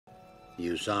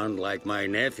You sound like my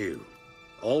nephew.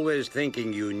 Always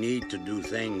thinking you need to do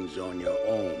things on your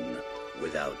own,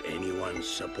 without anyone's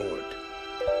support.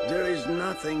 There is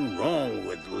nothing wrong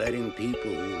with letting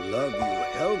people who love you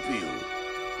help you.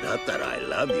 Not that I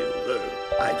love you,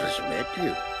 I just met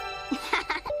you.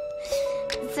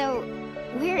 So,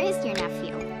 where is your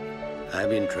nephew? I've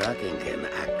been tracking him,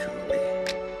 actually.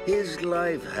 His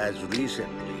life has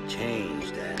recently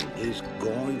changed and he's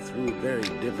going through very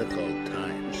difficult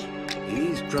times.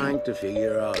 He's trying to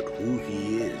figure out who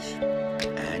he is,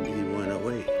 and he went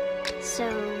away. So,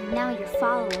 now you're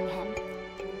following him.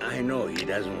 I know he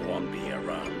doesn't want me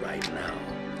around right now,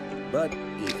 but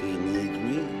if he needs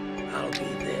me, I'll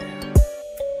be there.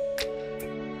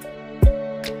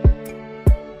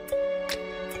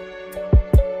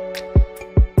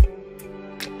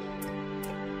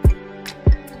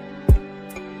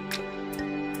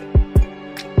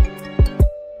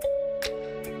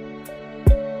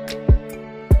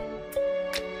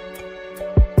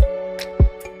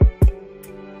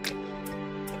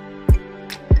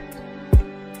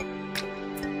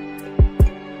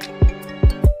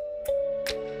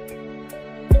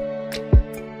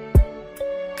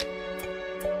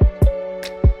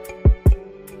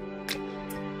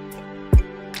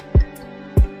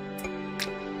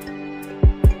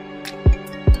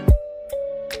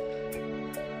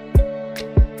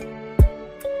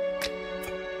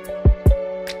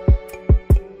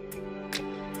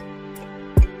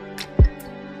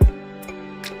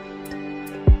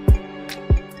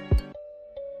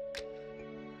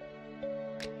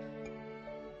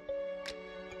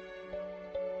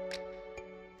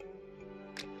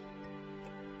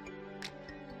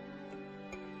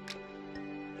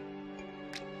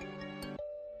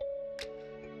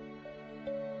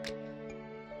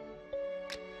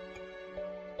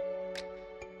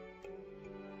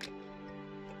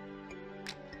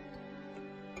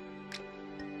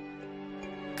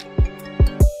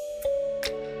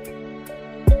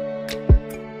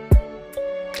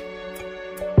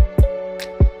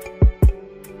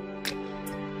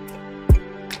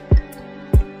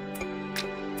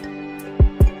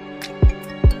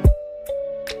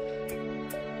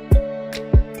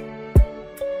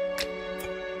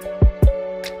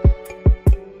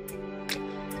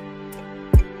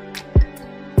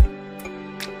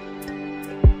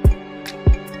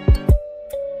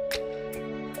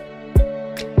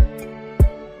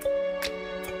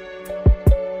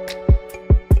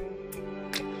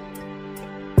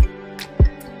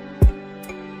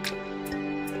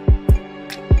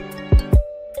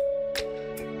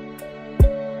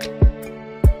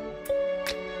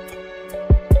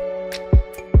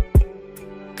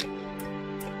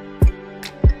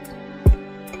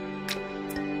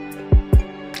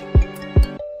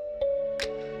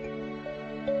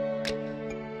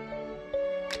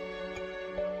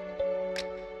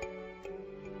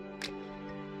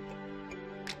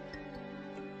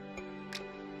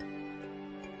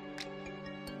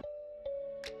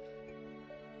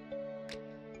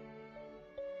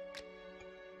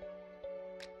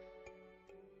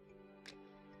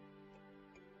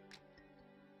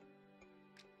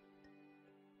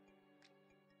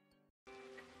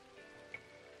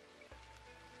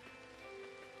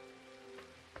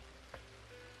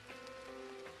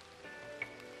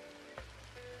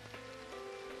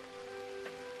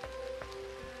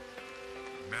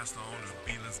 Master on this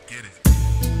beat, let's get it.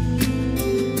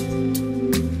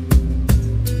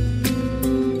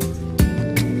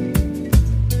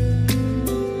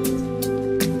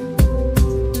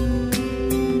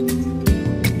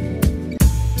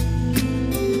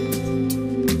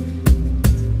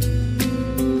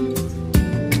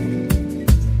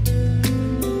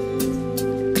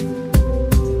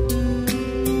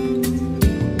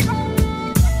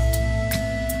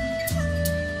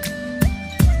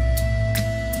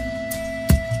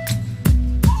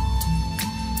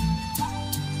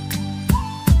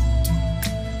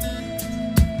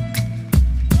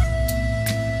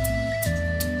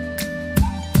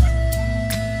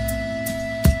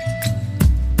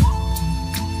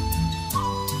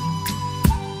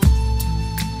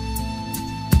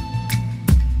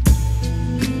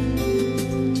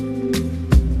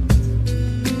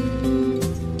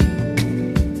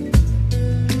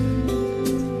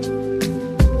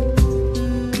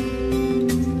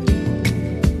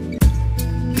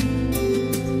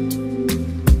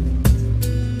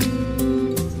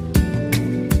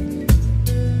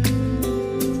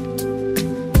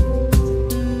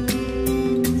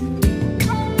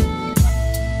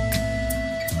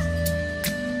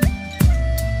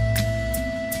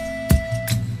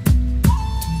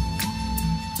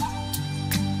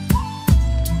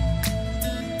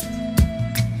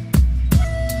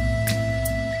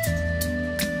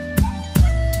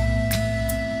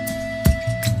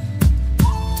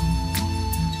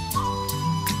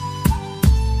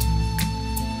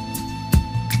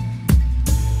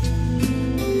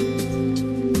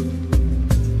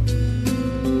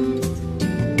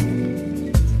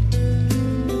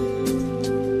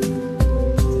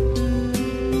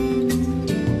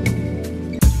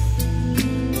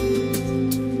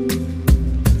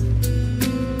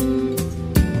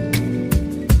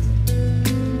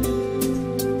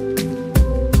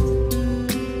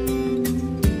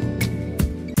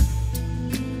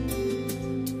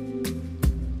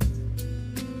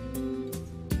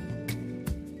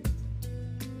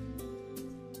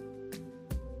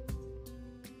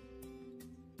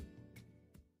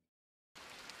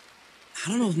 I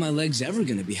don't know if my leg's ever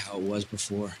gonna be how it was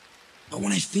before. But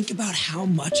when I think about how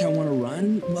much I want to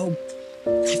run, well,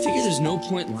 I figure there's no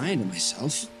point lying to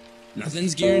myself.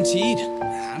 Nothing's guaranteed.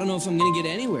 I don't know if I'm gonna get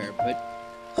anywhere,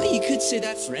 but well, you could say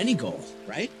that for any goal,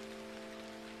 right?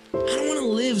 I don't want to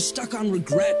live stuck on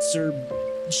regrets or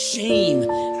shame.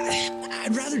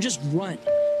 I'd rather just run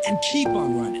and keep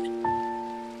on running.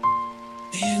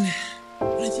 Man,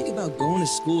 when I think about going to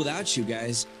school without you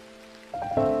guys,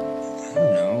 I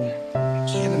don't know. I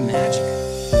can't imagine it.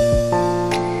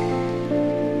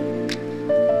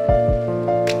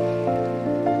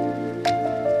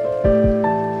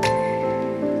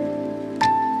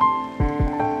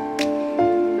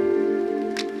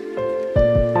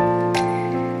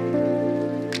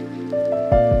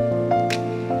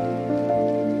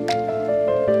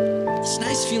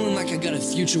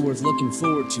 Future worth looking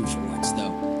forward to for once,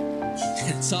 though.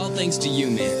 It's all thanks to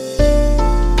you, man.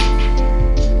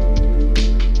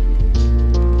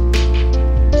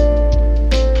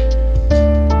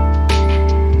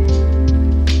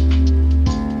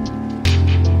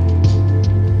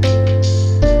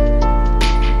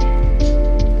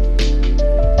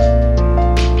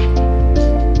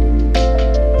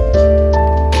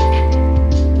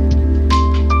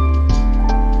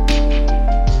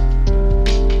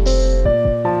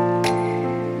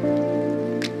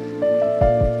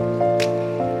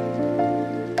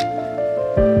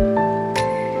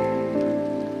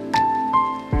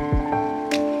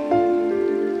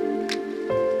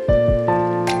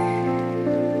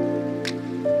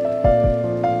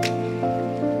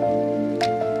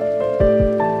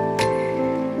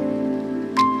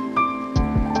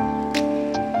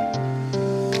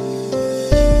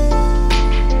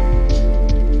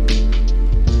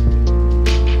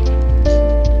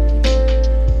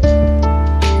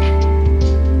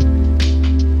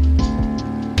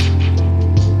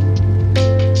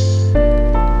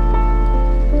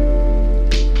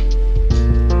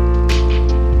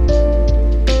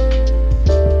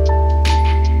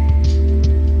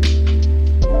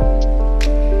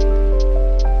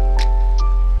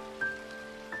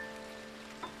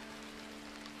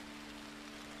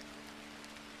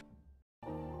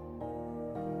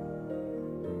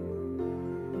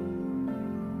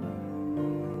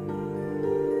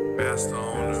 Master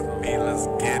on the beat, let's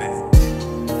get it.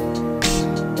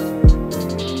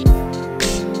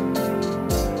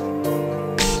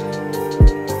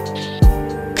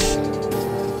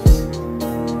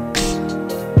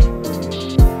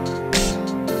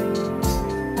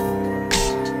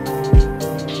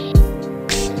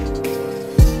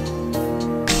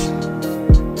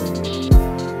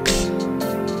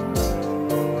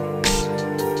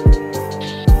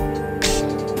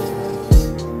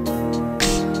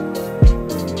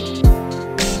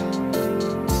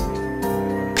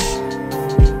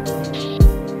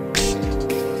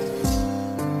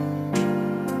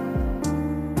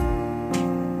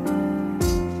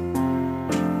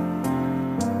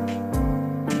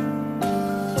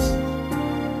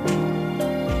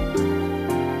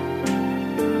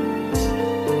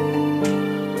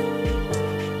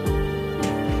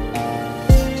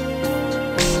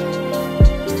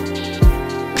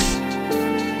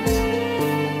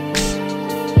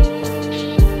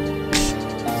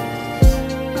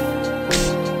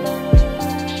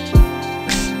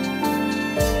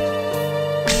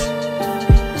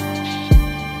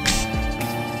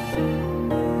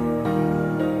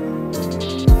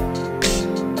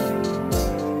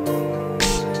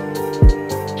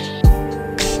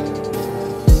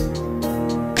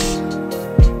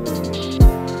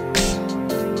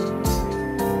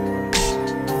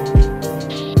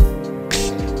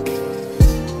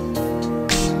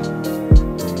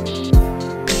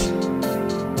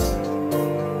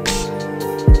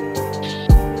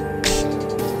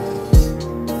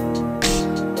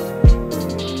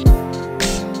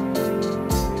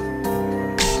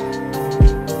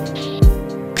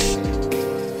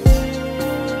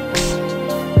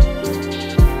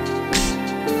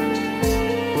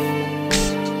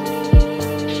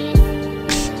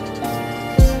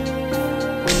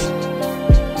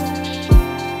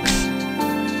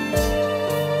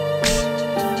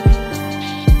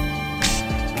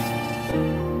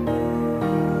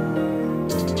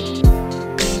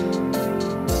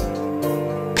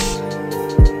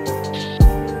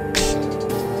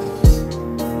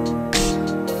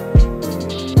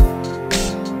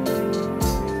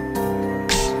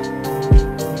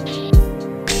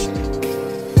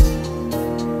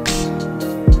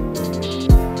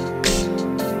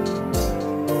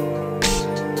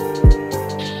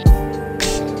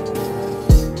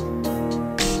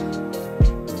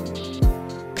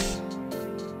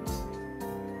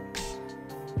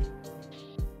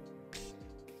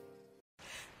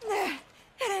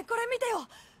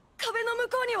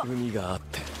 海があっ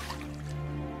て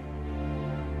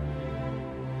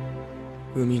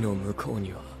海の向こう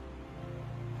には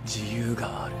自由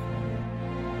がある。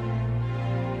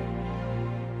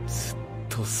ずっ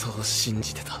とそう信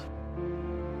じてた。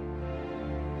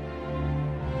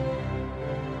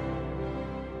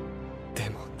で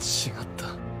も違った。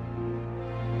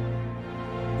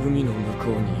海の向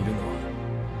こうにいるのは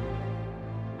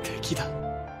敵だ。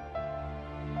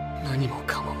何も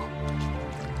かも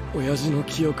親父の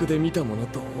記憶で見たもの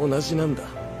と同じなんだ。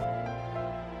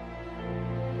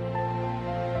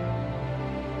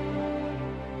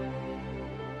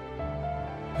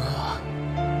ああ、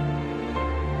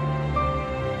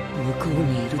向こう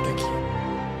にいる敵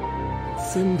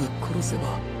全部殺せ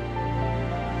ば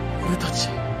俺たち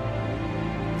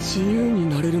自由に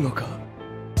なれるのか。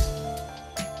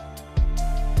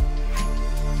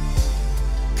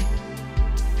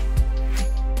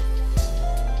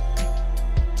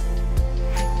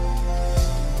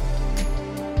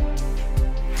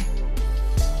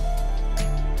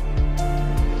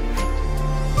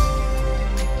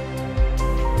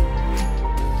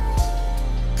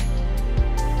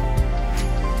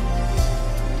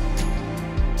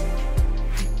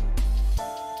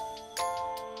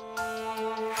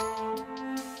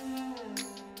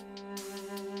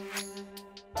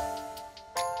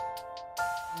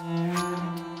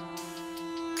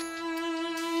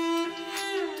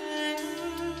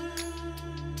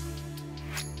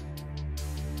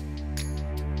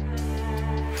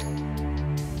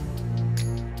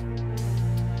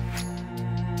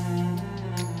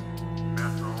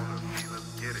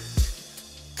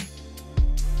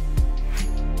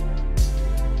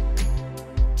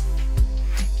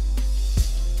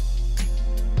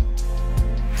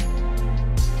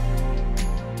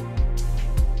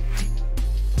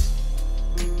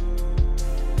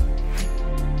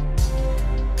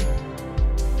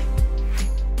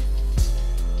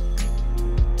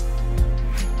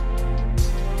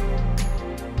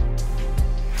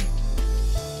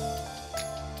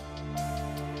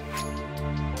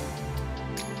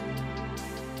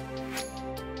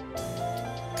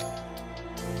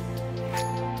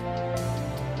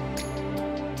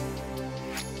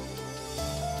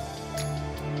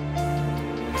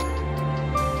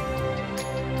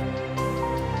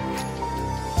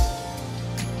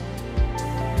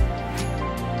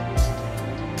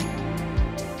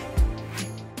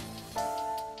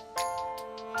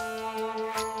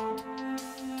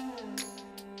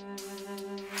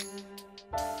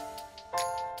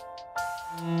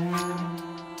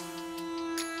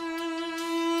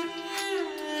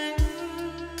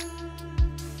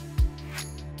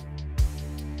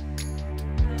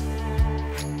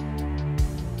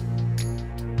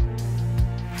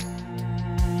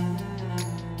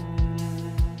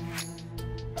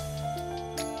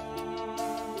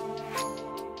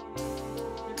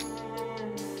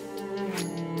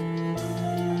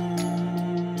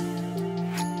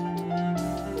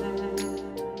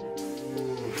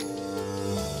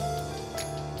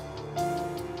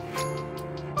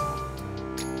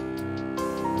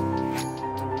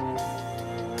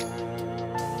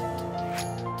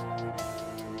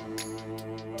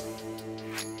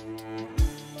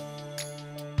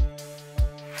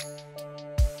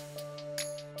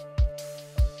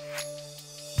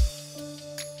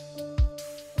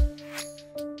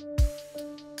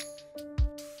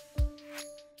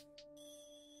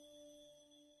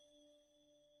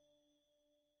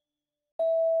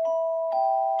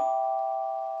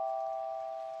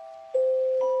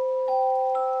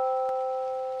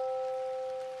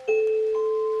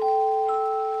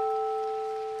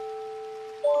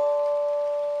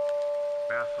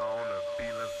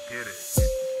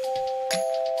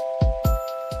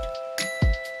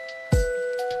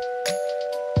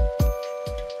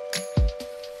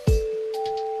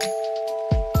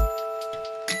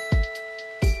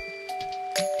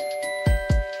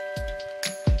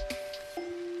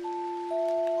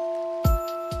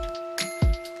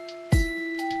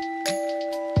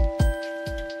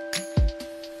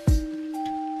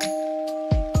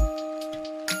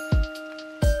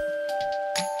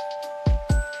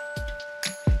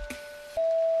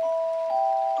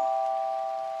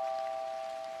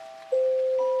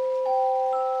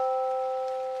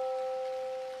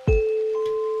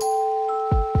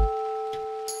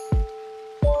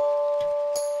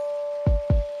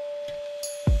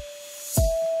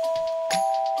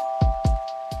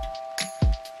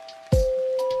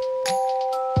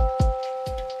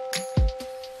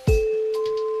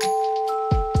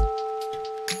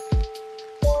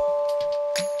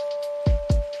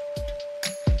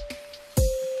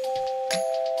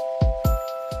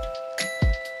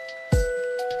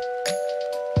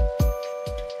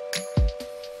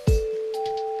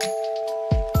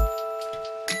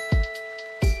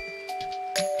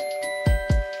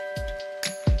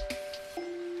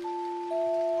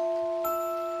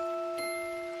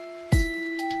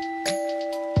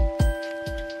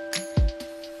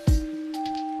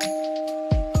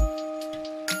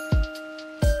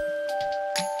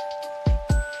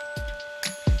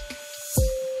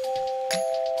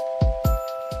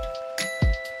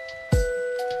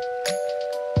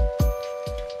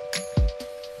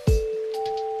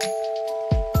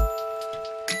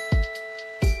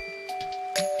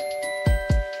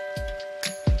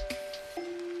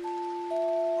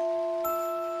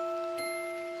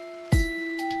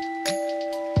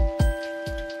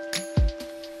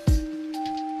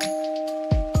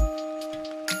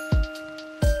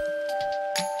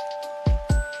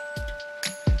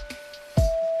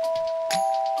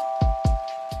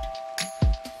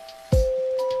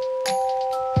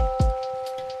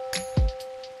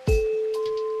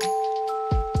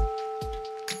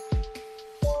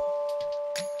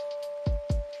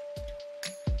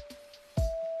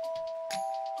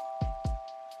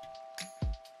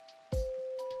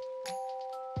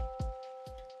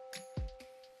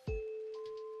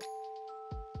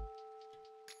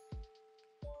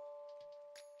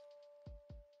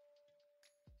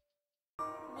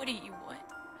What do you want?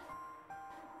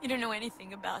 You don't know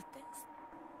anything about this.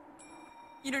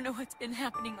 You don't know what's been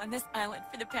happening on this island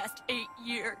for the past 8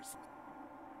 years.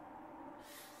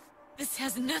 This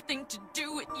has nothing to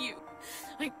do with you.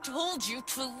 I told you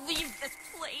to leave this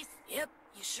place. Yep,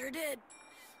 you sure did.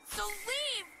 So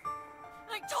leave!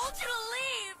 I told you to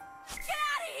leave! Get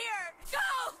out of here!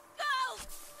 Go! Go!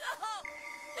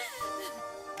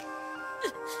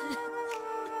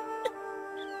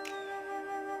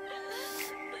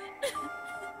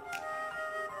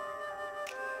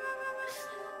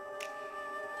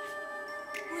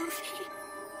 Luffy,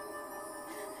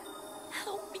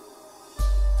 help me.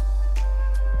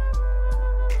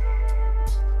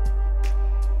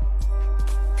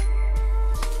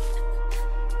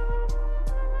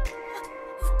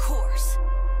 Of course.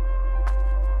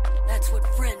 That's what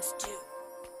friends do.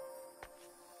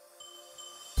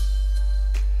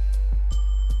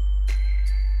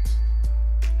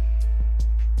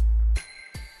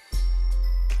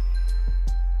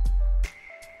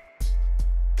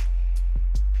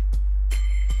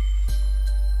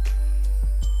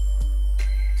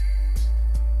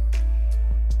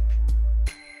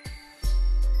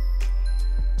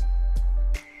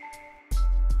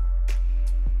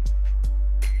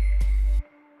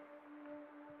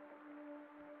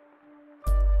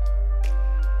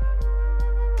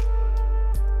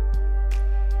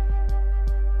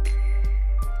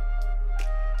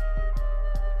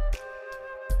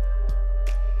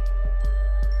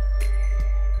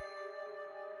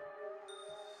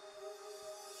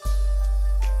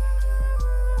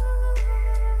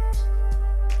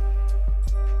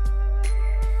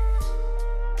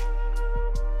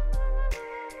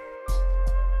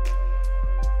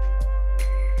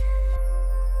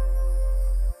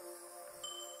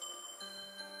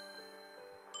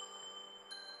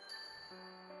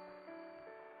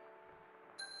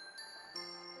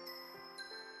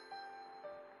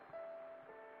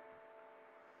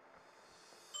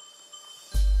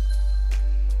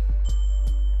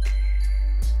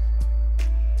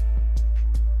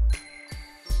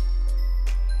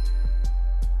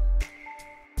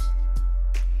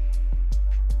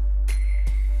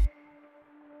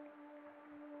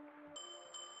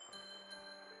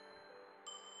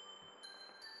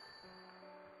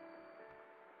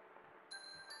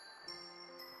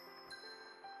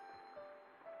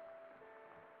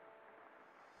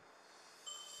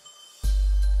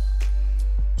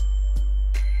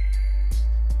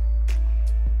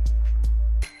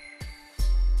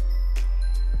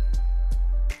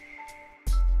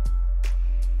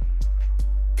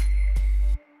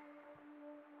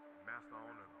 Master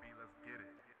on the beat, let's get it.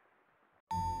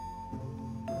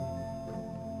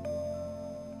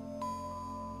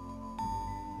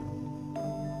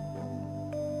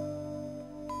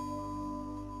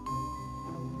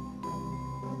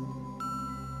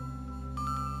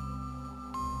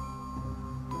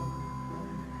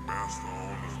 Master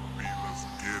on the beat, let's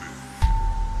get it.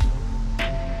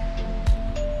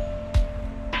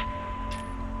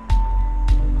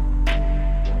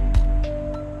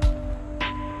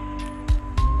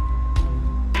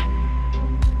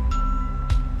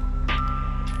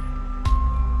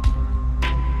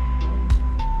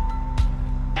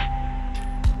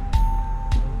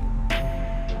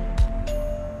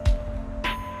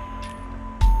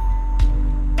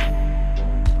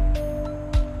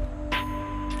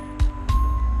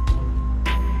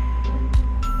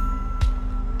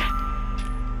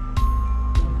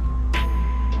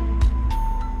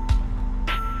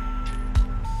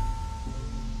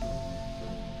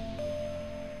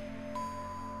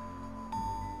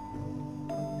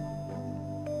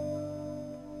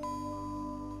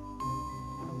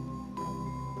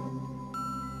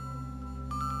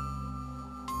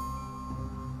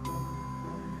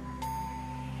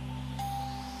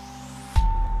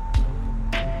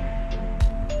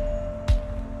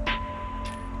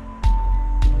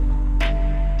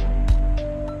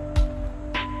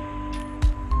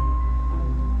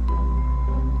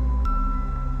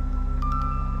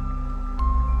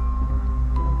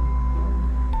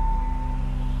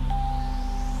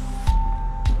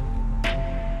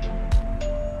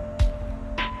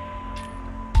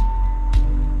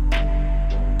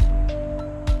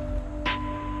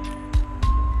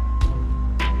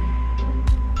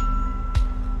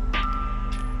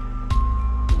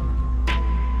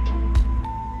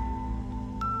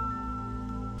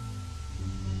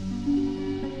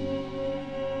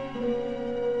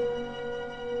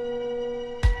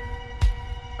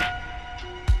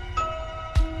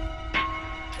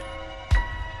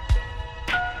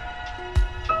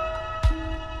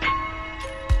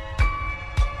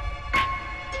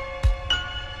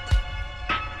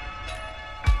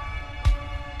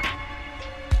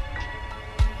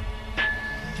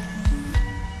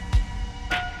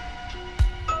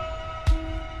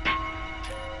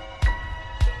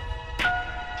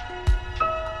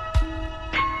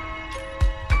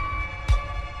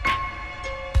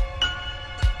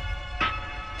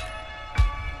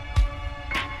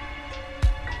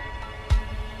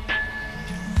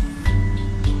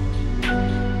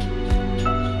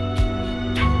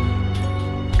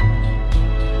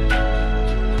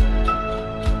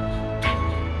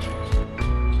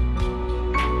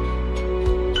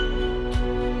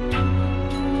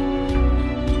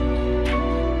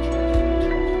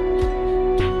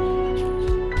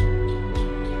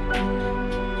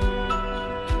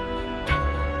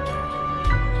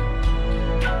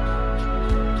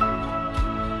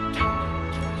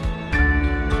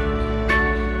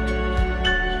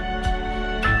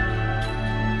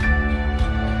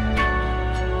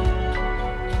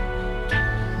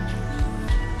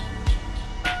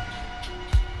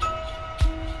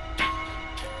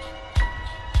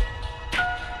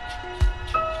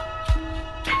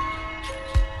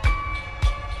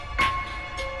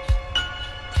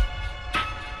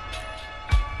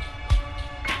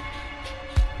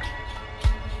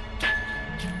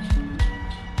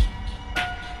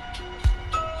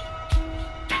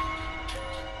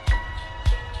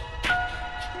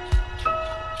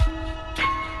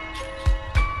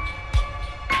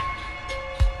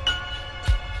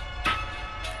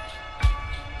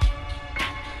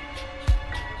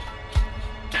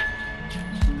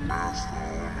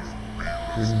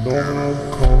 know I'm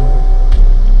coming.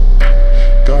 She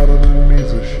got on her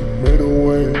knees and she made a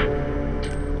way.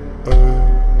 Ay.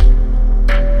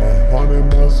 100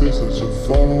 miles is such a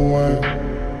far away.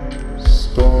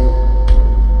 Stop.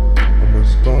 I'm a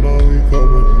start on me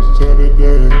coming to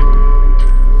Saturday.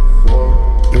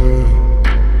 Fuck yeah,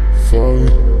 fuck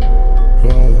it.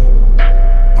 No,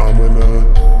 I'm in the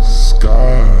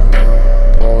sky.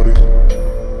 Party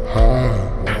high.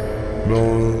 No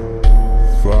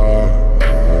fire.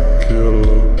 I kill a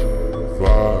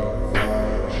vibe.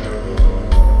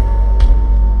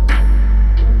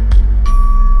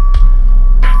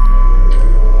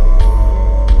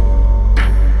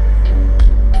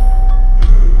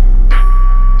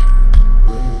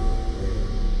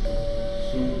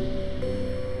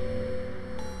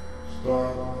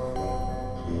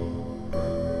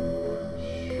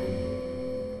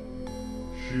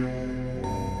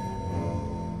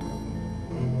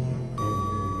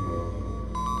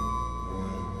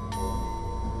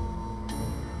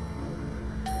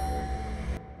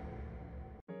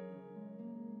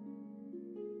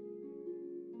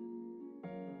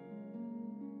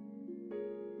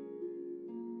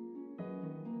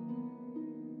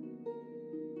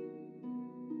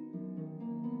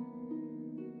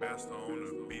 Master on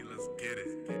the beat, let's get it.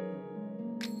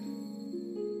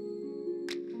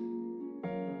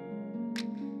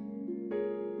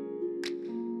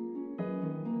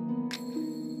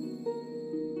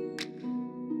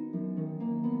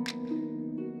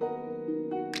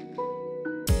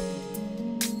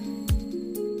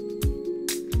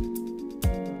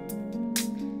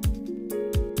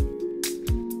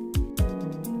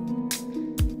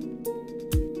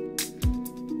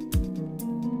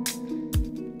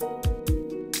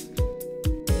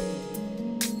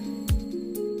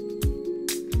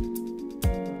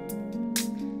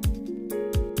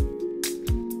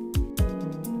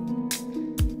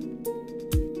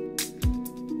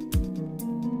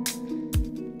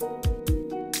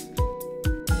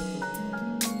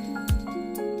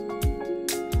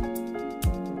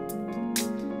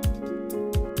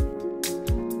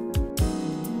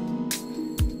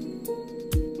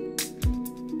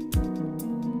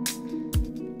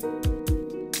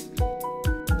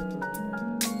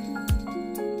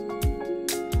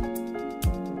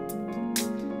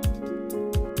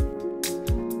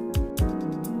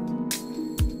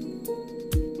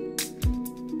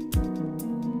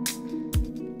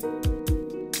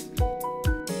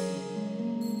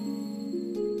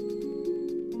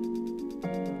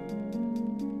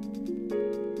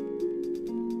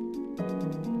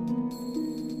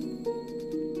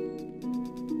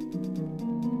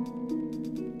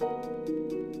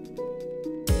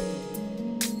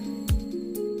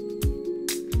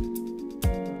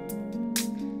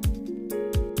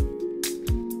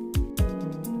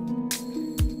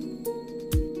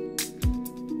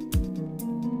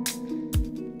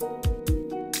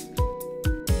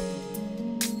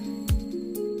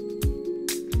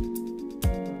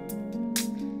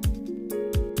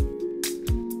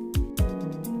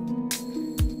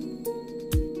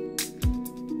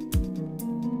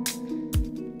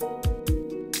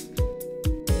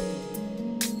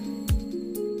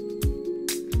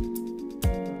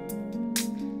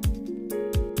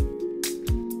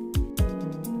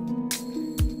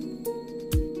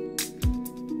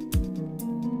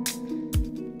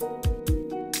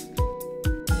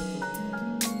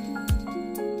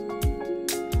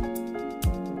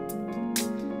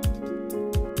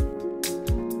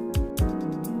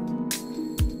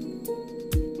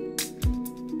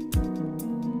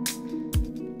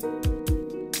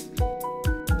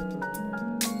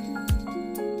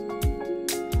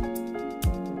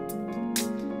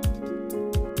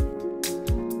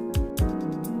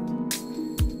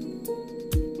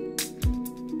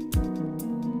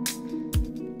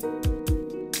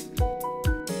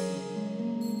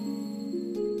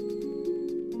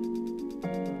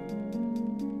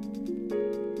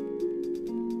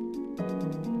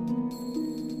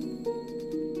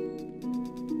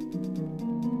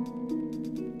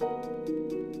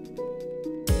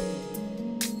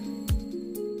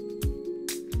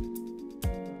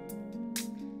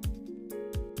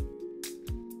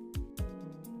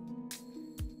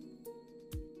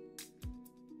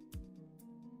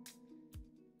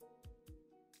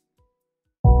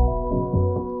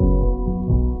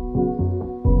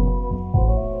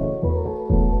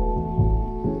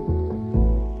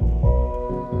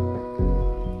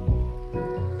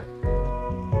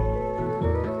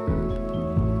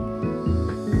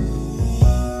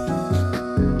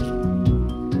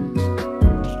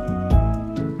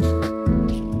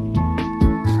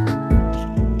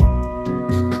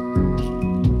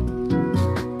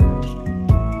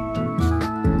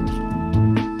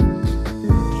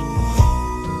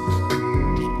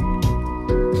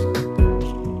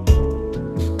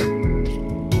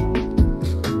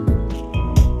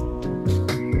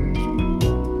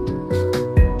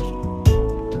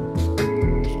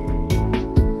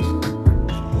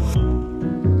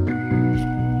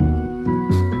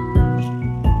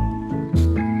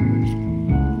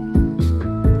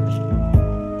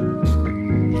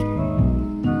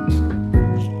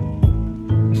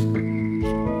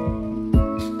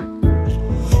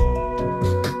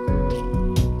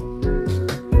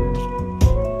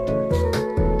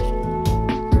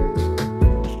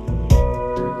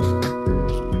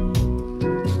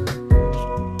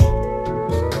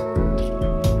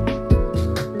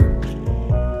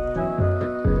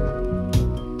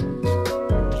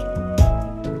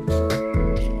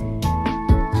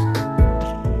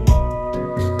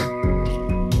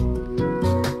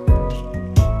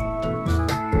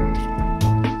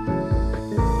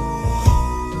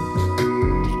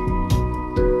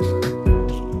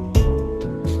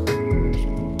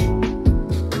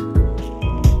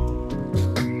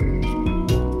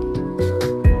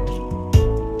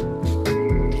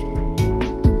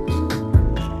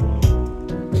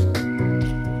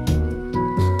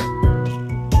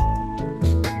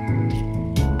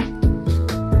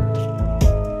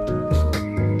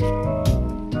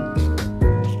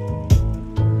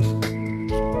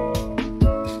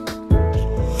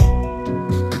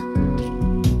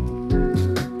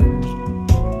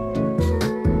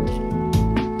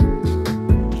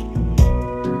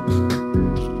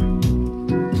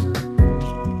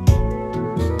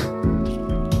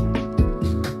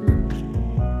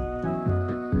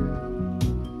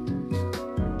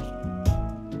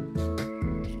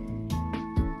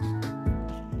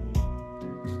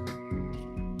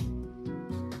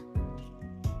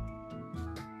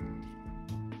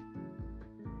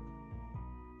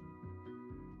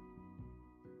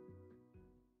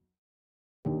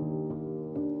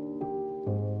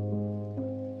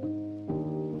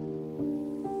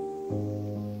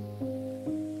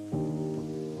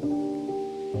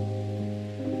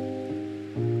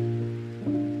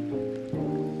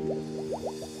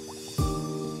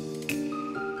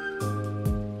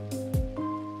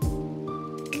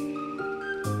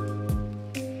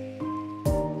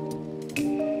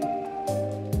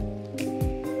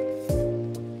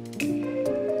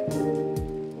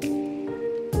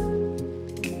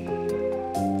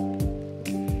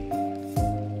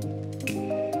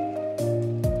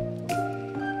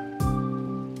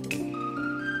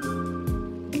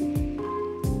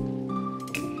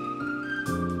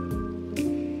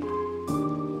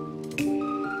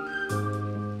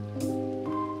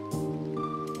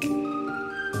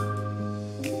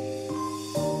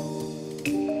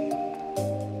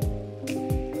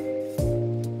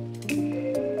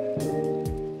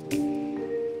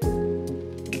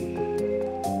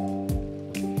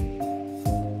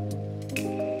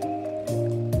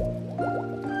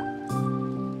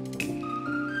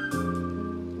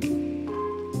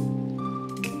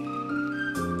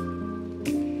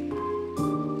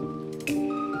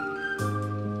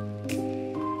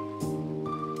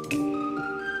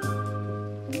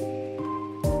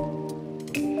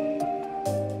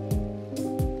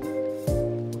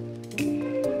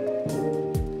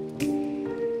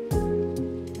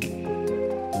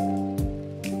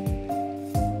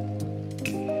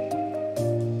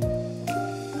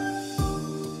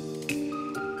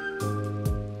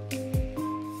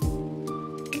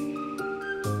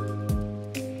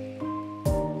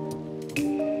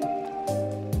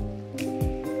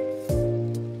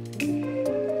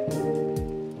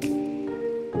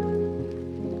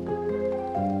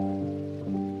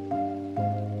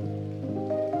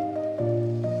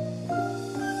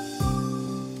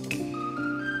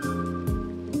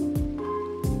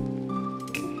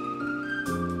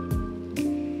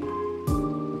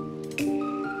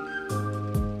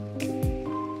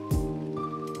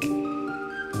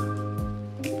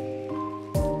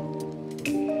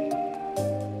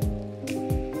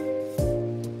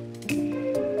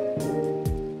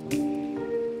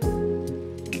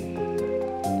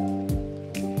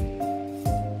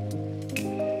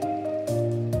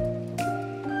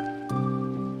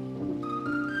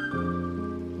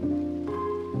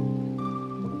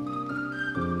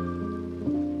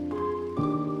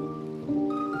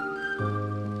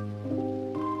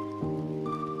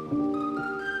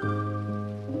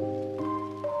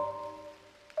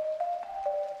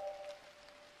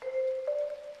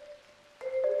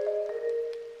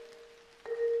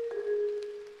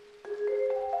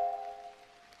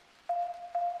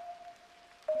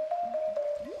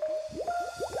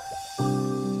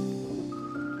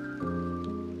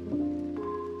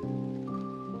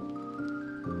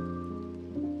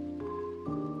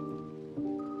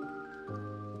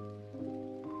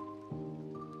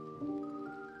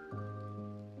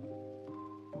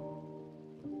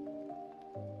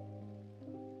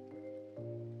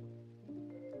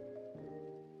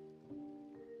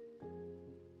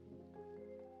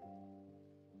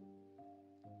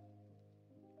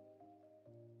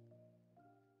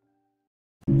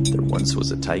 There once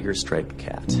was a tiger-striped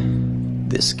cat.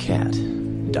 This cat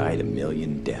died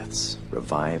 1,000,000 deaths,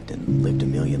 revived and lived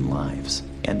 1,000,000 lives,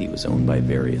 and he was owned by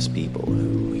various people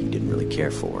who he didn't really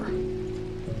care for.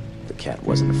 The cat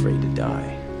wasn't afraid to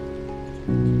die.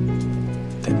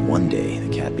 Then one day,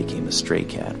 the cat became a stray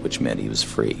cat, which meant he was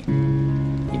free.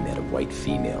 He met a white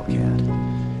female cat,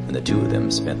 and the two of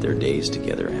them spent their days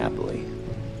together happily.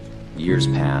 Years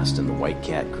passed, and the white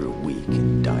cat grew weak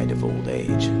and died of old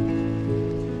age.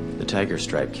 The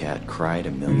tiger-striped cat cried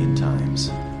 1,000,000 times,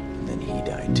 and then he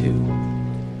died too.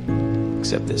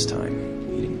 Except this time,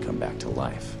 he didn't come back to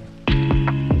life.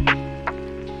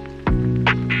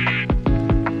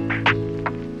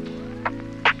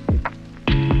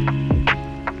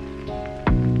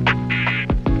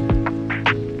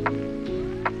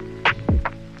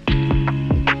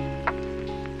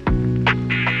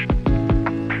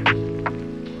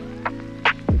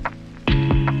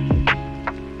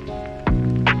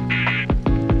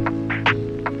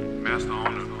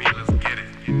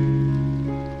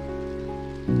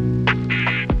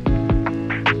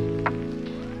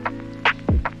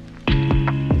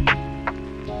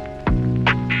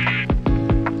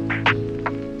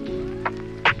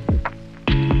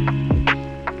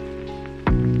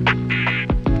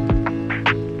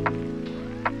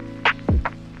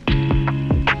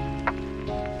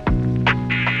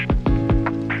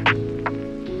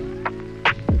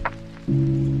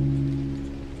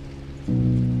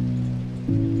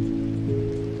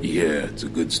 It's a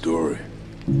good story.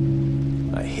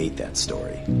 I hate that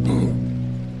story.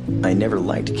 I never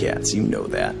liked cats, you know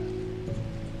that.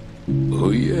 Oh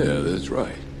yeah, that's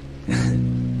right.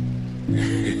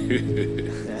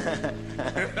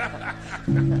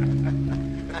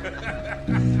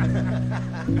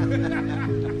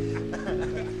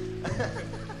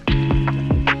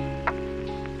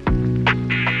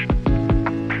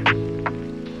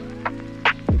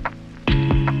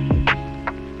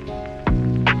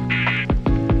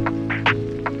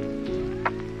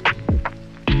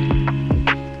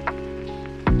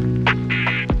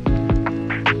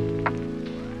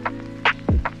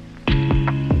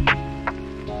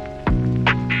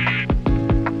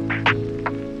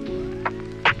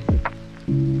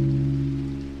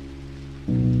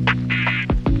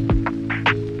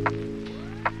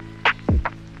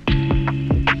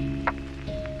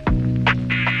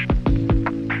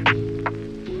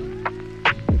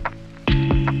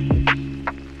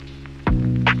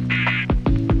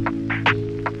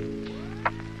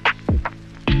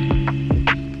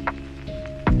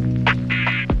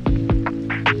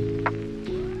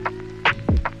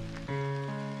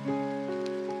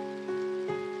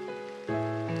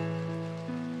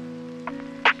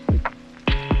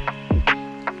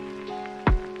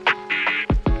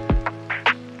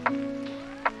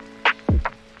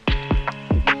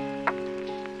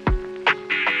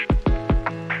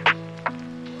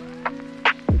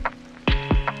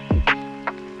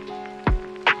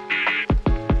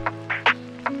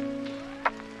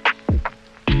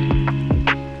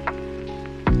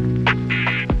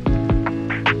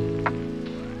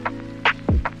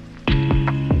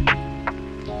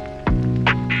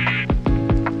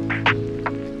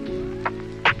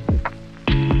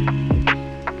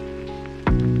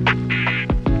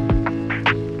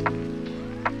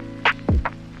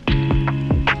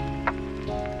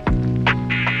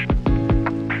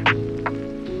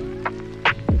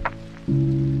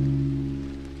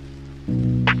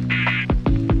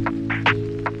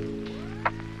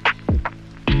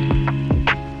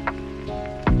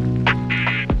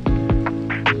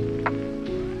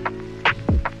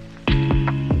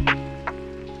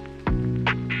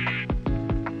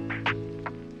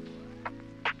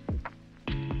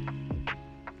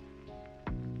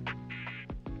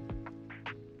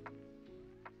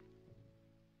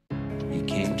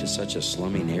 Such a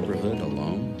slummy neighborhood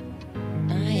alone?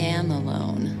 I am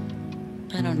alone.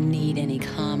 I don't need any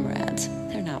comrades.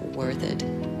 They're not worth it.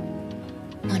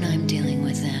 When I'm dealing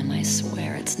with them, I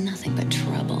swear it's nothing but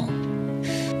trouble.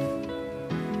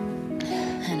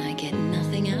 And I get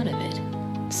nothing out of it.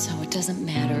 So it doesn't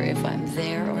matter if I'm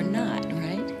there or not,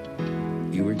 right?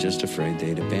 You were just afraid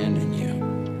they'd abandon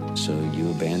you. So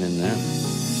you abandoned them.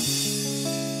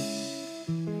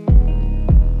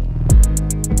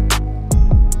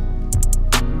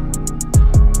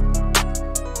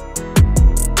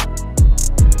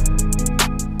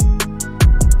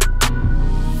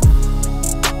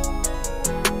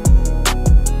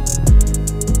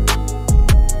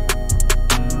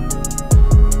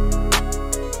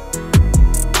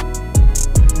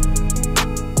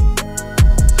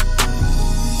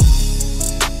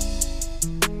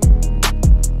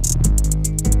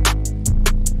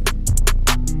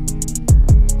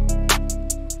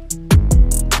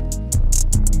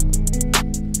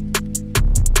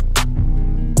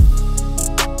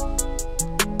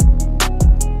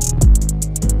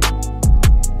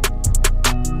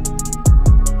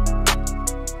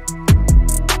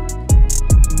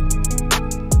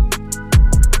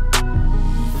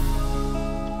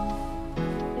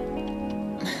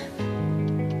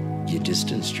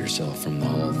 distanced yourself from the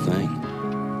whole thing.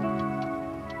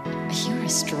 You're a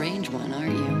strange one,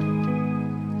 aren't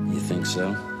you? You think so?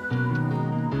 I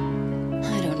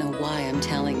don't know why I'm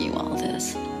telling you all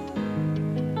this.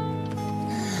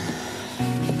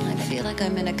 I feel like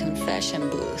I'm in a confession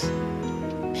booth.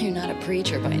 You're not a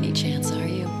preacher by any chance, are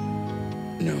you?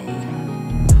 No.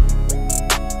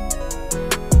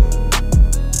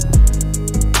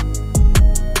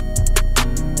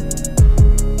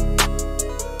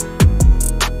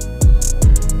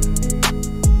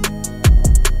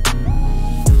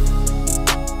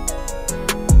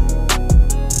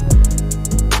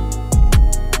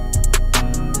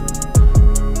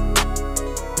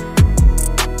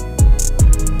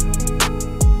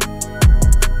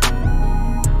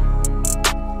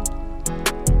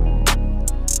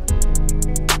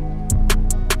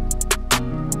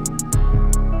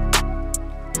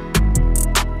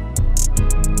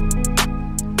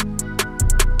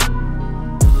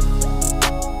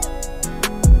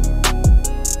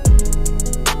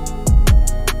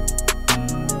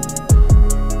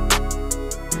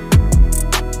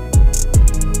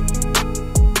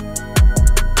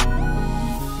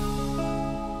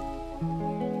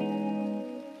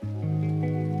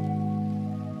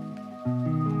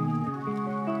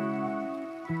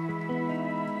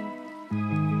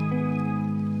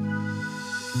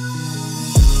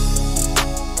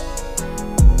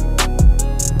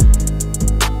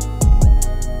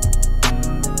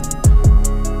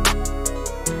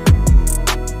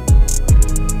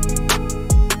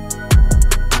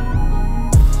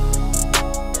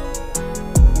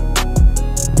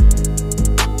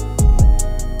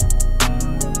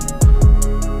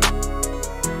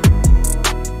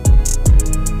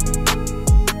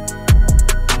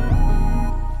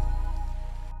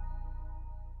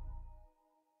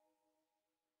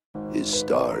 His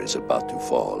star is about to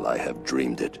fall. I have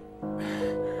dreamed it.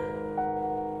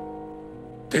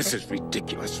 This is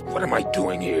ridiculous. What am I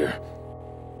doing here?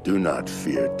 Do not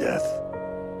fear death.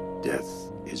 Death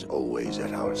is always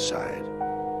at our side.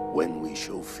 When we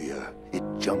show fear, it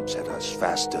jumps at us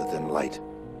faster than light.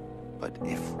 But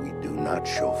if we do not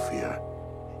show fear,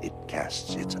 it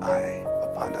casts its eye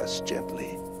upon us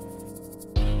gently.